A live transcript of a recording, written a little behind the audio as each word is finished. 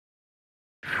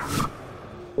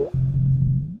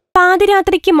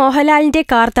പാതിരാത്രിക്ക് മോഹൻലാലിന്റെ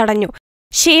കാർ തടഞ്ഞു.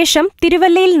 ശേഷം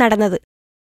തിരുവല്ലയിൽ നടന്നത്.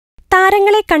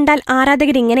 താരങ്ങളെ കണ്ടാൽ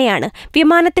ആരാധകരിങ്ങനെയാണ്.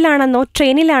 വിമാനത്തിലാണെന്നോ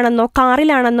ട്രെയിനിലാണെന്നോ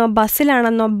കാറിലാണെന്നോ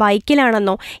ബസ്സിലാണെന്നോ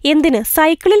ബൈക്കിലാണെന്നോ എന്തിന്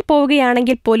സൈക്കിളിൽ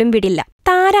പോവുകയാണെങ്കിൽ പോലും വിടില്ല.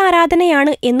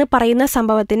 താരാരാധനയാണ് എന്ന് പറയുന്ന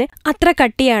സംഭവത്തിന് അത്ര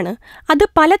കട്ടിയാണ്. അത്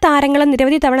പല താരങ്ങളും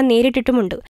നിരവധി തവണ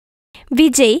നേരിട്ടിട്ടുമുണ്ട്.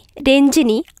 വിജയ്,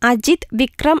 രഞ്ജിനി, അജിത്,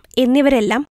 വിക്രം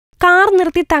എന്നിവരെല്ലാം കാർ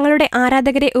നിർത്തി തങ്ങളുടെ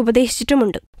ആരാധകരെ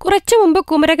ഉപദേശിച്ചിട്ടുമുണ്ട്. കുറച്ചു മുമ്പ്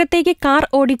കുമരകത്തേക്ക് കാർ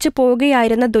ഓടിച്ചു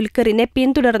പോവുകയായിരുന്ന ദുൽഖറിനെ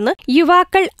പിന്തുടർന്ന്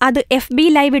യുവാക്കൾ അത് FB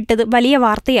ലൈവ് ഇട്ടത് വലിയ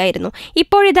വാർത്തയായിരുന്നു.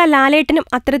 ഇപ്പോഴിതാ ലാലേട്ടനും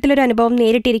അത്തരത്തിലൊരു അനുഭവം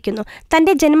നേരിട്ടിരിക്കുന്നു.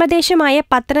 തന്റെ ജന്മദേശമായ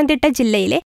പത്തനംതിട്ട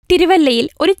ജില്ലയിലെ തിരുവല്ലയിൽ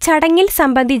ഒരു ചടങ്ങിൽ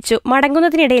സംബന്ധിച്ചു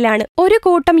മടങ്ങുന്നതിനിടയിലാണ് ഒരു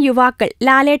കൂട്ടം യുവാക്കൾ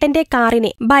ലാലേട്ടന്റെ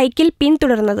കാറിനെ ബൈക്കിൽ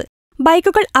പിന്തുടർന്നത്.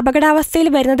 ബൈക്കുകൾ അപകടാവസ്ഥയിൽ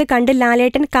വരുന്നത് കണ്ട്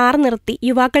ലാലേട്ടൻ കാർ നിർത്തി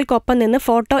യുവാക്കൾക്കൊപ്പം നിന്ന്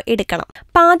ഫോട്ടോ എടുക്കണം.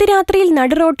 പാതിരാത്രിയിൽ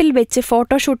നടുറോട്ടിൽ വെച്ച്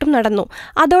ഫോട്ടോഷൂട്ടും നടന്നു.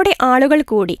 അതോടെ ആളുകൾ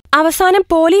കൂടി. അവസാനം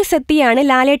പോലീസ് എത്തിയാണ്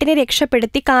ലാലേട്ടനെ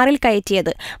രക്ഷപ്പെടുത്തി കാറിൽ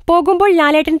കയറ്റിയത്. പോകുമ്പോൾ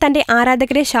ലാലേട്ടൻ തന്റെ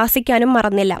ആരാധകരെ ശാസിക്കാനും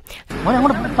മറന്നില്ല.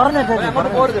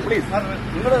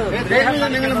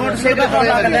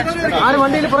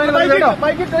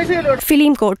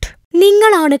 Film coat.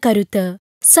 നിങ്ങളാണ് കരുത്ത്.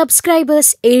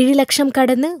 സബ്സ്ക്രൈബേഴ്സ് 7 ലക്ഷം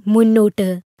കടന്ന് മുന്നോട്ട്.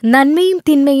 നന്മയും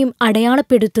തിന്മയും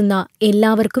അടയാളപ്പെടുത്തുന്ന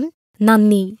എല്ലാവർക്കും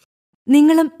നന്ദി.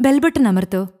 നിങ്ങളും ബെൽബട്ടൺ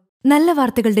അമർത്തോ. നല്ല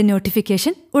വാർത്തകളുടെ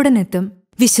നോട്ടിഫിക്കേഷൻ ഉടനെത്തും.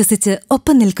 വിശ്വസിച്ച്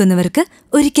ഒപ്പം നിൽക്കുന്നവർക്ക്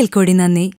ഒരിക്കൽ കൂടി നന്ദി.